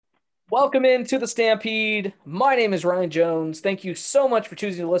Welcome into the Stampede. My name is Ryan Jones. Thank you so much for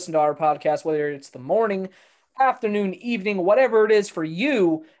choosing to listen to our podcast, whether it's the morning, afternoon, evening, whatever it is for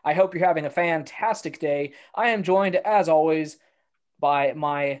you. I hope you're having a fantastic day. I am joined, as always, by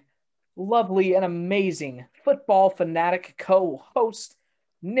my lovely and amazing football fanatic co host,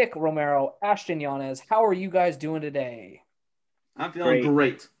 Nick Romero, Ashton Yanez. How are you guys doing today? I'm feeling Great.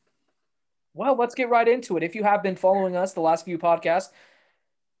 great. Well, let's get right into it. If you have been following us the last few podcasts,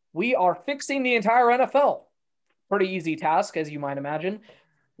 we are fixing the entire NFL. Pretty easy task, as you might imagine.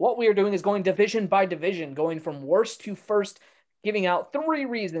 What we are doing is going division by division, going from worst to first, giving out three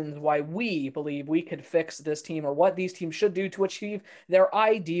reasons why we believe we could fix this team or what these teams should do to achieve their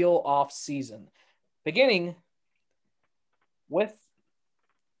ideal offseason. Beginning with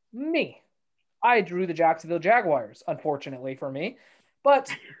me. I drew the Jacksonville Jaguars, unfortunately for me. But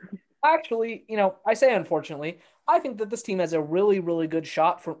actually, I say unfortunately, I think that this team has a really, really good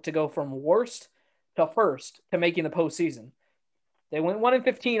shot to go from worst to first to making the postseason. They went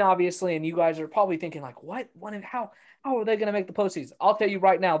 1-15, obviously, and you guys are probably thinking, like, what? How are they going to make the postseason? I'll tell you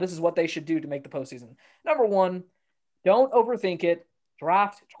right now, this is what they should do to make the postseason. Number one, don't overthink it.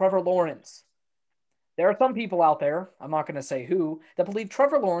 Draft Trevor Lawrence. There are some people out there, I'm not going to say who, that believe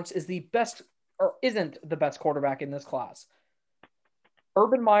Trevor Lawrence is the best or isn't the best quarterback in this class.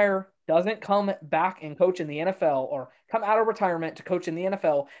 Urban Meyer doesn't come back and coach in the NFL or come out of retirement to coach in the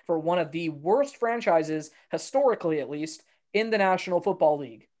NFL for one of the worst franchises, historically at least, in the National Football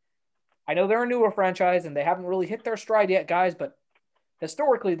League. I know they're a newer franchise and they haven't really hit their stride yet, guys, but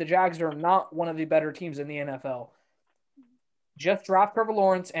historically, the Jags are not one of the better teams in the NFL. Just draft Trevor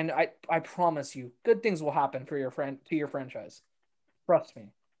Lawrence, and I promise you, good things will happen for your franchise. Trust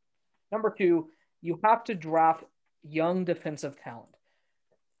me. Number two, you have to draft young defensive talent.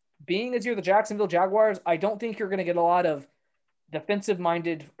 Being as you're the Jacksonville Jaguars, I don't think you're going to get a lot of defensive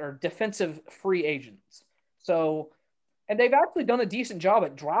minded or defensive free agents. So, and they've actually done a decent job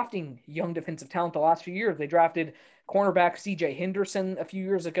at drafting young defensive talent the last few years. They drafted cornerback CJ Henderson a few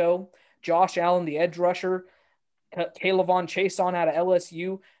years ago, Josh Allen, the edge rusher, Kayvon Chason out of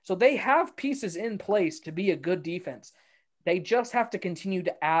LSU. So they have pieces in place to be a good defense. They just have to continue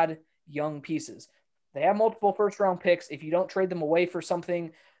to add young pieces. They have multiple first round picks. If you don't trade them away for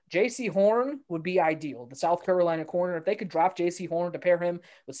something, J.C. Horn would be ideal. The South Carolina corner, if they could draft J.C. Horn to pair him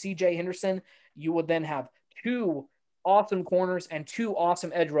with C.J. Henderson, you would then have two awesome corners and two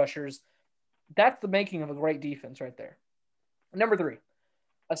awesome edge rushers. That's the making of a great defense right there. Number three,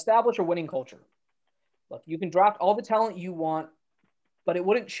 establish a winning culture. Look, you can draft all the talent you want, but it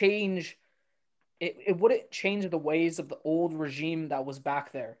wouldn't change the ways of the old regime that was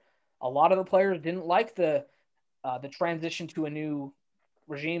back there. A lot of the players didn't like the transition to a new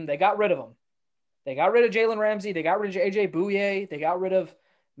regime. They got rid of them. They got rid of Jalen Ramsey. They got rid of AJ Bouye. They got rid of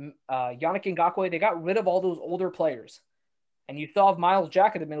Yannick Ngakoue. They got rid of all those older players. And you still have Miles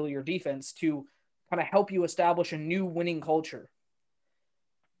Jack in the middle of your defense to kind of help you establish a new winning culture.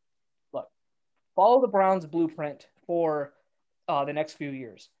 Look, follow the Browns' blueprint for the next few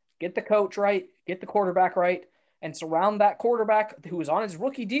years. Get the coach right, get the quarterback right, and surround that quarterback who is on his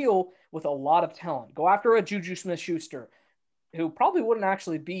rookie deal with a lot of talent. Go after a Juju Smith-Schuster, who probably wouldn't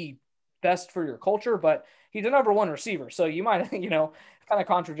actually be best for your culture, but he's a number one receiver. So you might, kind of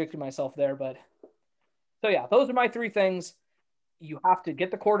contradicted myself there. But so yeah, those are my three things. You have to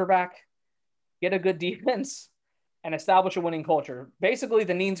get the quarterback, get a good defense, and establish a winning culture. Basically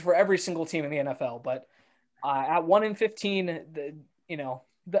the needs for every single team in the NFL. But at 1-15,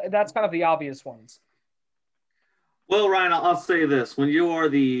 that's kind of the obvious ones. Well, Ryan, I'll say this. When you are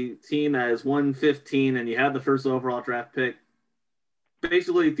the team that is 1-15 and you have the first overall draft pick,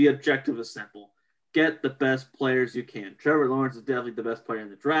 basically the objective is simple. Get the best players you can. Trevor Lawrence is definitely the best player in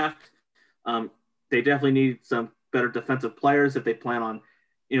the draft. They definitely need some better defensive players if they plan on,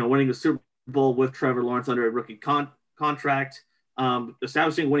 winning the Super Bowl with Trevor Lawrence under a rookie contract.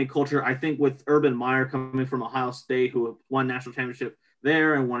 Establishing winning culture, I think with Urban Meyer coming from Ohio State, who won national championship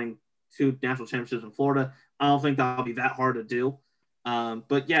there and winning 2 national championships in Florida, I don't think that'll be that hard to do.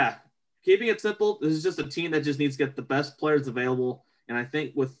 But yeah, keeping it simple, this is just a team that just needs to get the best players available. And I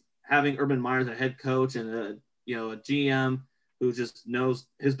think with having Urban Meyer as a head coach and a GM who just knows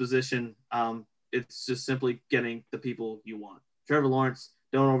his position, it's just simply getting the people you want. Trevor Lawrence,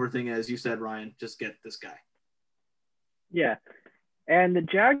 don't overthink it, as you said, Ryan. Just get this guy. Yeah. And the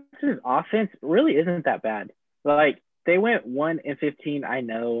Jags' offense really isn't that bad. Like, they went 1-15, I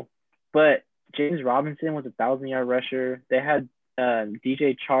know, but James Robinson was a 1,000-yard rusher. They had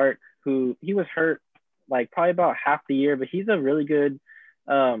DJ Chark, who he was hurt like probably about half the year, but he's a really good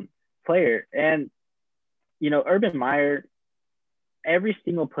player. And, Urban Meyer, every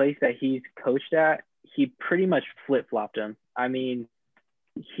single place that he's coached at, he pretty much flip-flopped them. I mean,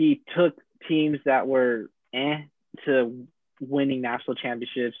 he took teams that were to winning national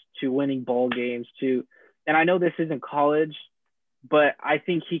championships, to winning bowl games, and I know this isn't college, but I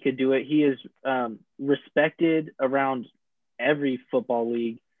think he could do it. He is respected around every football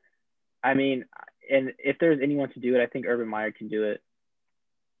league. I mean, and if there's anyone to do it, I think Urban Meyer can do it.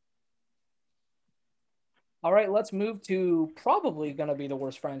 All right, let's move to probably going to be the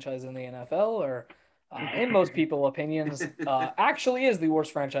worst franchise in the NFL, or in most people's opinions, actually is the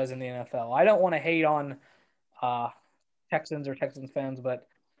worst franchise in the NFL. I don't want to hate on Texans or Texans fans, but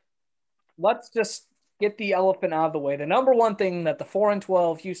let's just get the elephant out of the way. The number one thing that the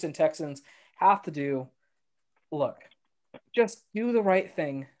 4-12 Houston Texans have to do, look, just do the right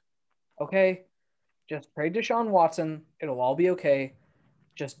thing, okay? Just trade Deshaun Watson. It'll all be okay.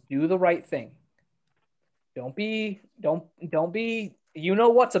 Just do the right thing. Don't be, you know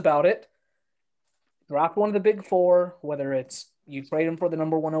what's about it. Draft one of the big four, whether it's you trade him for the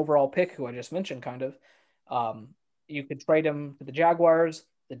number one overall pick, who I just mentioned, kind of. You could trade him to the Jaguars,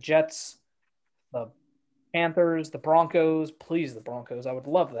 the Jets, the Panthers, the Broncos. Please, the Broncos. I would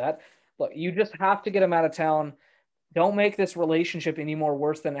love that. Look, you just have to get him out of town. Don't make this relationship any more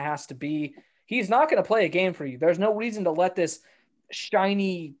worse than it has to be. He's not going to play a game for you. There's no reason to let this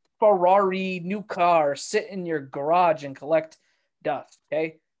shiny Ferrari new car sit in your garage and collect dust,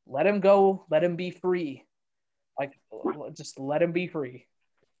 okay? Let him go. Let him be free. Like, just let him be free.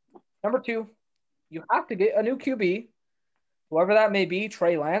 Number two, you have to get a new QB, whoever that may be,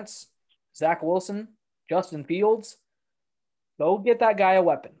 Trey Lance, Zach Wilson, Justin Fields. Go get that guy a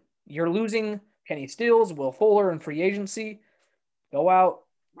weapon. You're losing Kenny Stills, Will Fuller in free agency. Go out,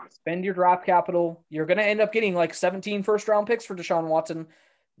 spend your draft capital. You're going to end up getting like 17 first-round picks for Deshaun Watson.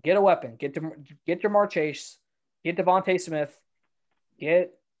 Get a weapon. Get Jamar Chase. Get Devontae Smith.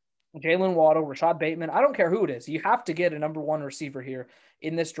 Get Jalen Waddle, Rashad Bateman. I don't care who it is. You have to get a number one receiver here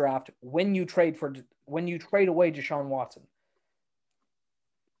in this draft when you trade away Deshaun Watson.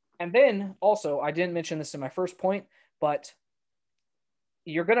 And then also, I didn't mention this in my first point, but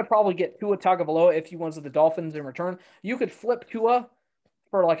you're going to probably get Tua Tagovailoa if he wants the Dolphins in return. You could flip Tua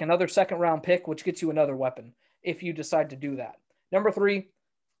for like another second-round pick, which gets you another weapon if you decide to do that. Number three,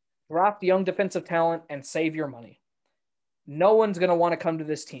 draft young defensive talent and save your money. No one's going to want to come to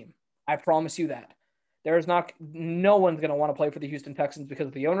this team. I promise you that. No one's going to want to play for the Houston Texans because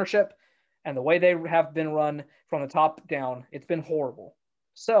of the ownership and the way they have been run from the top down. It's been horrible.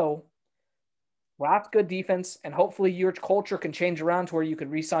 So, draft good defense, and hopefully your culture can change around to where you could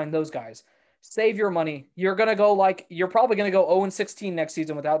re-sign those guys. Save your money. You're probably going to go 0-16 next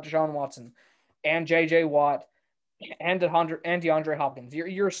season without Deshaun Watson and J.J. Watt and DeAndre Hopkins.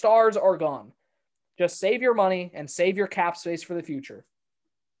 Your stars are gone. Just save your money and save your cap space for the future.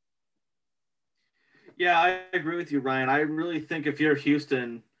 Yeah, I agree with you, Ryan. I really think if you're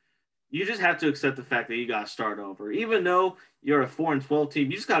Houston, you just have to accept the fact that you got to start over. Even though you're a 4-12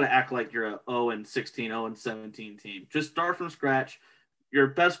 team, you just got to act like you're a 0-16, 0-17 team. Just start from scratch. Your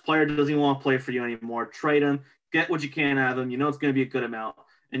best player doesn't even want to play for you anymore. Trade him. Get what you can out of him. You know it's going to be a good amount.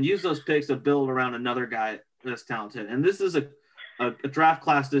 And use those picks to build around another guy that's talented. And this is a draft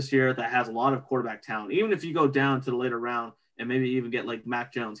class this year that has a lot of quarterback talent. Even if you go down to the later round and maybe even get like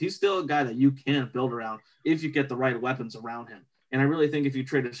Mac Jones, he's still a guy that you can build around if you get the right weapons around him. And I really think if you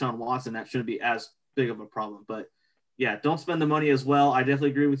trade Deshaun Watson, that shouldn't be as big of a problem. But, yeah, don't spend the money as well. I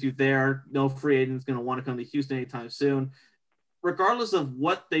definitely agree with you there. No free agent is going to want to come to Houston anytime soon. Regardless of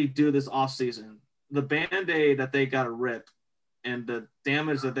what they do this offseason, the Band-Aid that they got to rip and the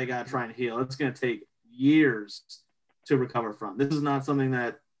damage that they got to try and heal, it's going to take years to recover from. This is not something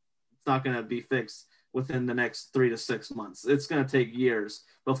that it's not going to be fixed within the next 3 to 6 months. It's going to take years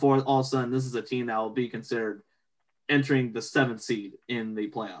before all of a sudden this is a team that will be considered entering the 7th seed in the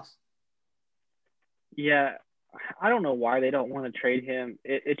playoffs. Yeah, I don't know why they don't want to trade him.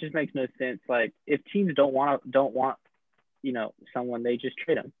 It just makes no sense. Like, if teams don't want someone, they just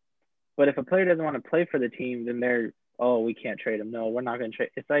trade him. But if a player doesn't want to play for the team, then we can't trade him. No, we're not going to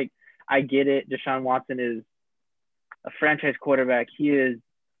trade. It's like, I get it. Deshaun Watson is a franchise quarterback. He is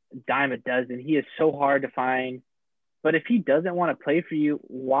a dime a dozen. He is so hard to find. But if he doesn't want to play for you,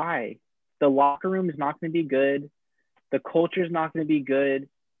 why? The locker room is not going to be good. The culture is not going to be good.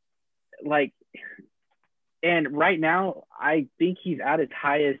 And right now, I think he's at his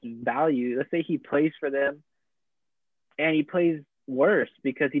highest value. Let's say he plays for them and he plays worse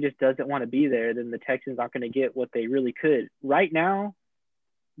because he just doesn't want to be there, then the Texans aren't going to get what they really could. Right now,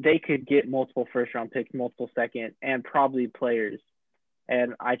 they could get multiple first-round picks, multiple second, and probably players.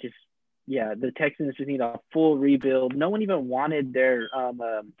 And yeah, the Texans just need a full rebuild. No one even wanted their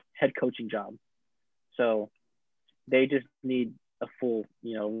head coaching job, so they just need a full,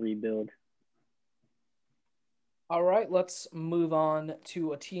 rebuild. All right, let's move on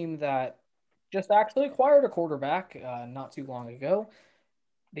to a team that just actually acquired a quarterback not too long ago.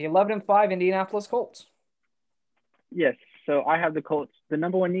 The 11-5 Indianapolis Colts. Yes, so I have the Colts. The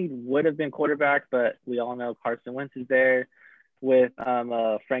number one need would have been quarterback, but we all know Carson Wentz is there with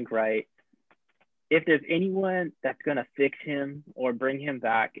Frank Wright. If there's anyone that's going to fix him or bring him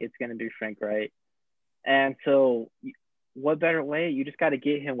back, it's going to be Frank Wright. And so what better way? You just got to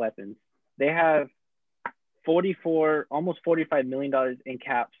get him weapons. They have almost $45 million in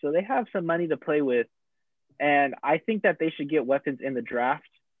cap. So they have some money to play with. And I think that they should get weapons in the draft.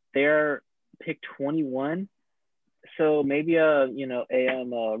 They're pick 21. So maybe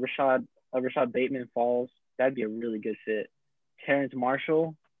Rashad Bateman falls. That'd be a really good fit. Terrace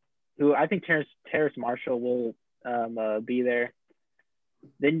Marshall, who I think Terrace Marshall will be there.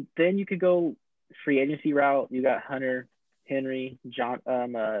 Then you could go free agency route. You got Hunter Henry,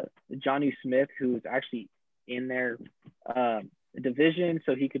 Jonnu Smith, who's actually in their division,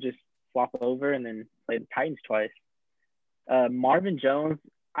 so he could just swap over and then play the Titans twice. Marvin Jones,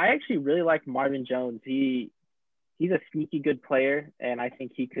 I actually really like Marvin Jones. He's a sneaky good player, and I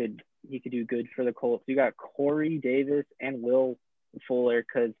think he could do good for the Colts. You got Corey Davis and Will Fuller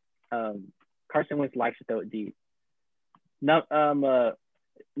because Carson Wentz likes to throw it deep. Number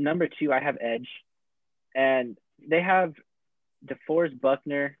two, I have edge, and they have DeForest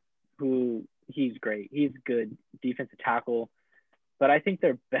Buckner, who he's great. He's good defensive tackle, but I think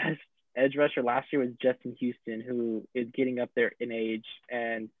their best edge rusher last year was Justin Houston, who is getting up there in age,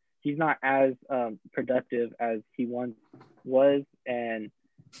 and he's not as productive as he once was. And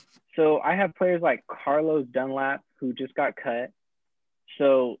so I have players like Carlos Dunlap, who just got cut.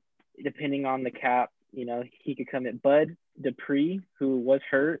 So depending on the cap, he could come in. Bud Dupree, who was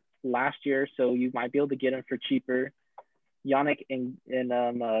hurt last year, so you might be able to get him for cheaper. Yannick and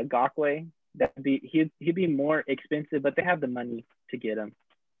Ngakoue, he'd be more expensive, but they have the money to get him.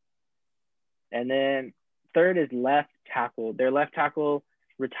 And then third is left tackle. Their left tackle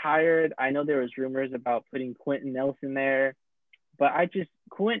retired. I know there was rumors about putting Quentin Nelson there, but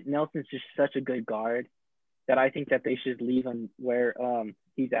Quentin Nelson's just such a good guard that I think that they should leave him where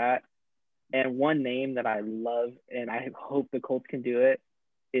he's at. And one name that I love, and I hope the Colts can do it,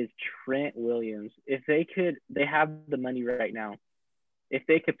 is Trent Williams. If they have the money right now. If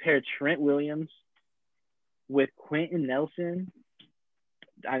they could pair Trent Williams with Quentin Nelson,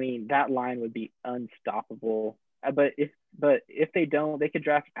 I mean, that line would be unstoppable. But if they don't, they could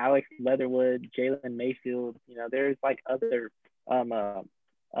draft Alex Leatherwood, Jalen Mayfield. There's like other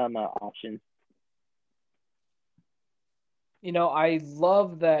options. I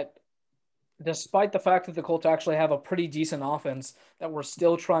love that despite the fact that the Colts actually have a pretty decent offense, that we're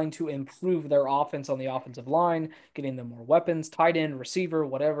still trying to improve their offense on the offensive line, getting them more weapons, tight end, receiver,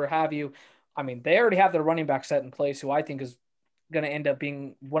 whatever have you. I mean, they already have their running back set in place, who I think is going to end up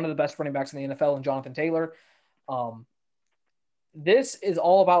being one of the best running backs in the NFL, and Jonathan Taylor. This is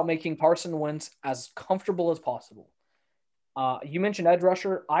all about making Carson Wentz as comfortable as possible. You mentioned edge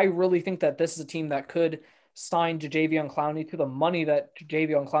rusher. I really think that this is a team that could sign Jadeveon Clowney to the money that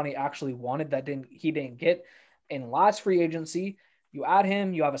Jadeveon Clowney actually wanted that he didn't get in last free agency. You add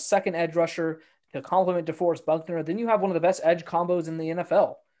him, you have a second edge rusher to complement DeForest Buckner. Then you have one of the best edge combos in the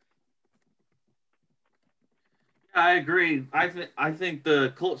NFL. I agree. I think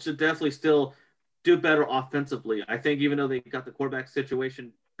the Colts should definitely still do better offensively. I think even though they got the quarterback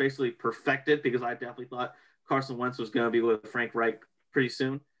situation basically perfected, because I definitely thought Carson Wentz was going to be with Frank Reich pretty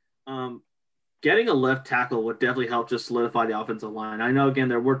soon. Getting a left tackle would definitely help just solidify the offensive line. I know, again,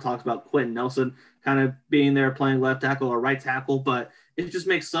 there were talks about Quentin Nelson kind of being there playing left tackle or right tackle, but it just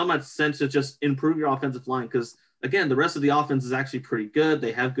makes so much sense to just improve your offensive line because, again, the rest of the offense is actually pretty good.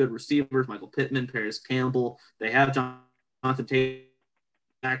 They have good receivers, Michael Pittman, Paris Campbell. They have Jonathan Taylor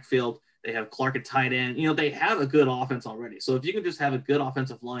backfield. They have Clark at tight end. They have a good offense already. So if you can just have a good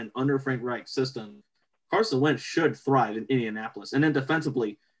offensive line under Frank Reich's system, Carson Wentz should thrive in Indianapolis. And then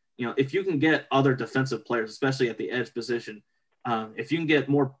defensively, if you can get other defensive players, especially at the edge position, if you can get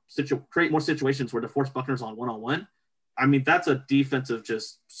create more situations where DeForest Buckner's on one-on-one, I mean, that's a defensive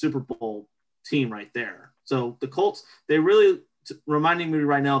just Super Bowl team right there. So the Colts, they really reminding me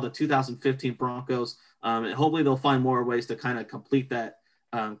right now of the 2015 Broncos, and hopefully they'll find more ways to kind of complete that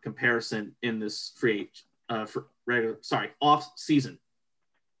comparison in this off season.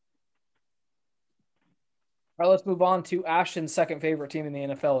 All right, let's move on to Ashton's second favorite team in the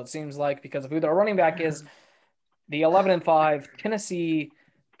NFL, it seems like, because of who their running back is. The 11-5 Tennessee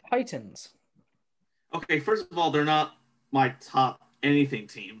Titans. Okay, first of all, they're not my top anything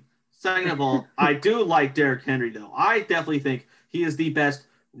team. Second of all, I do like Derrick Henry, though. I definitely think he is the best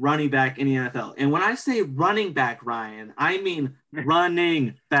running back in the NFL. And when I say running back, Ryan, I mean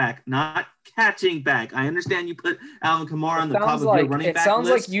running back, not catching back. I understand you put Alvin Kamara on the top of your running back list. It sounds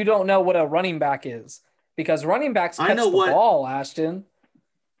like you don't know what a running back is, because running backs catch the ball, Ashton.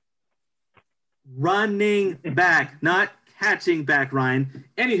 Running back, not catching back, Ryan.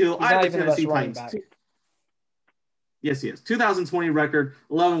 Anywho, I have the Tennessee Titans. Yes, he is. 2020 record,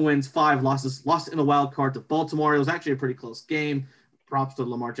 11 wins, 5 losses. Lost in the wild card to Baltimore. It was actually a pretty close game. Props to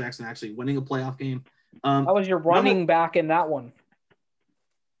Lamar Jackson actually winning a playoff game. How was your running back in that one?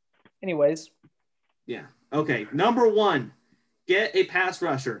 Anyways. Yeah. Okay. Number 1, get a pass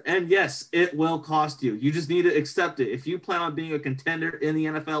rusher. And yes, it will cost you. You just need to accept it. If you plan on being a contender in the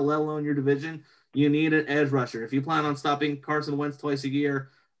NFL, let alone your division, you need an edge rusher. If you plan on stopping Carson Wentz twice a year,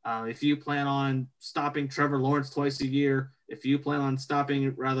 if you plan on stopping Trevor Lawrence twice a year, if you plan on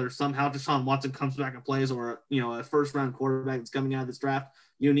stopping somehow Deshaun Watson comes back and plays, or a first-round quarterback that's coming out of this draft,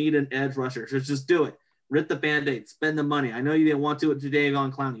 you need an edge rusher. So just do it. Rip the Band-Aid. Spend the money. I know you didn't want to with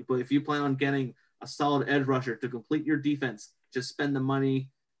Jadeveon Clowney, but if you plan on getting a solid edge rusher to complete your defense, just spend the money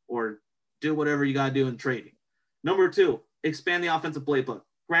or do whatever you got to do in trading. Number 2, expand the offensive playbook.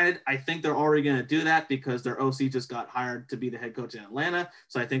 Granted, I think they're already going to do that because their OC just got hired to be the head coach in Atlanta.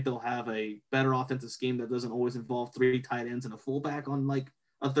 So I think they'll have a better offensive scheme that doesn't always involve 3 tight ends and a fullback on like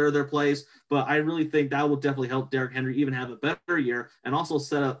a third of their plays. But I really think that will definitely help Derrick Henry even have a better year and also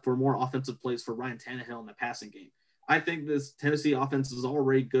set up for more offensive plays for Ryan Tannehill in the passing game. I think this Tennessee offense is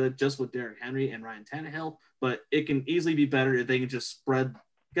already good just with Derrick Henry and Ryan Tannehill, but it can easily be better if they can just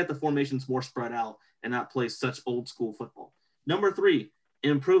get the formations more spread out and not play such old school football. Number 3,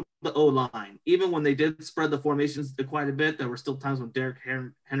 improve the O-line. Even when they did spread the formations quite a bit, there were still times when Derrick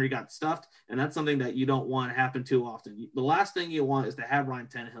Henry got stuffed, and that's something that you don't want to happen too often. The last thing you want is to have Ryan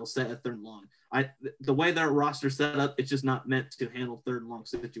Tannehill set at 3rd and long. The way their roster set up, it's just not meant to handle 3rd and long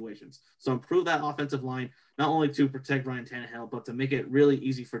situations. So improve that offensive line, not only to protect Ryan Tannehill, but to make it really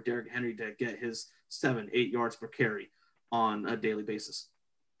easy for Derrick Henry to get his 7-8 yards per carry on a daily basis.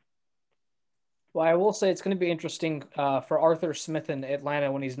 Well, I will say it's going to be interesting for Arthur Smith in Atlanta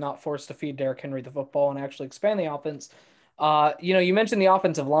when he's not forced to feed Derrick Henry the football and actually expand the offense. You mentioned the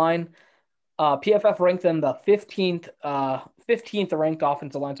offensive line. PFF ranked them the 15th ranked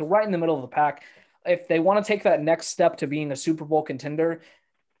offensive line, so right in the middle of the pack. If they want to take that next step to being a Super Bowl contender,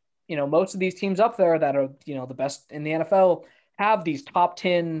 most of these teams up there that are, the best in the NFL have these top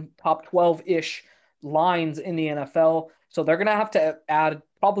 10, top 12-ish lines in the NFL. So they're going to have to add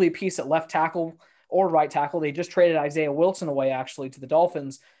probably a piece at left tackle or right tackle. They just traded Isaiah Wilson away, actually, to the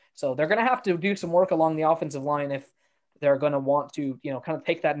Dolphins. So they're going to have to do some work along the offensive line if they're going to want to, kind of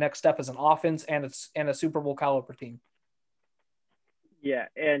take that next step as an offense and a Super Bowl caliber team. Yeah,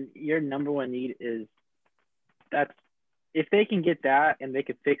 and your number 1 need is if they can get that and they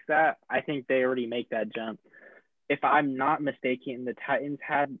could fix that, I think they already make that jump. If I'm not mistaken, the Titans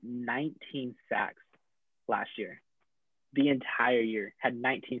had 19 sacks last year. The entire year had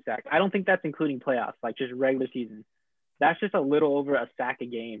 19 sacks. I don't think that's including playoffs, like just regular season. That's just a little over a sack a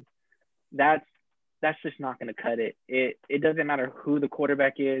game. That's just not going to cut it. It doesn't matter who the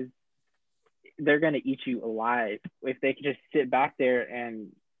quarterback is. They're going to eat you alive if they can just sit back there and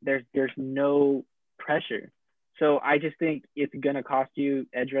there's no pressure. So I just think it's going to cost you.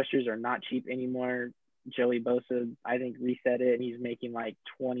 Edge rushers are not cheap anymore. Joey Bosa, I think, reset it, and he's making like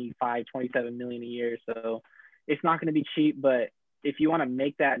 25, 27 million a year. So it's not going to be cheap, but if you want to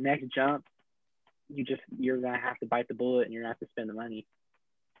make that next jump, you're going to have to bite the bullet and you're going to have to spend the money.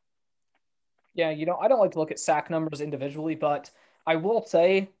 Yeah, I don't like to look at sack numbers individually, but I will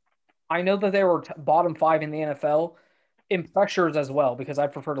say I know that they were bottom 5 in the NFL in pressures as well, because I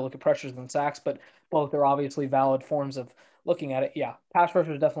prefer to look at pressures than sacks, but both are obviously valid forms of looking at it. Yeah, pass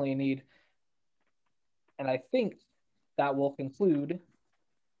rusher is definitely a need. And I think that will conclude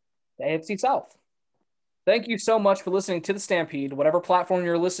the AFC South. Thank you so much for listening to the Stampede. Whatever platform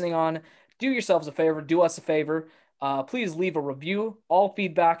you're listening on, do yourselves a favor, do us a favor. Please leave a review. All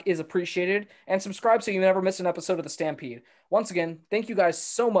feedback is appreciated. And subscribe so you never miss an episode of the Stampede. Once again, thank you guys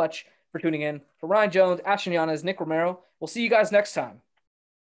so much for tuning in. For Ryan Jones, Ashton Yanez, Nick Romero, we'll see you guys next time.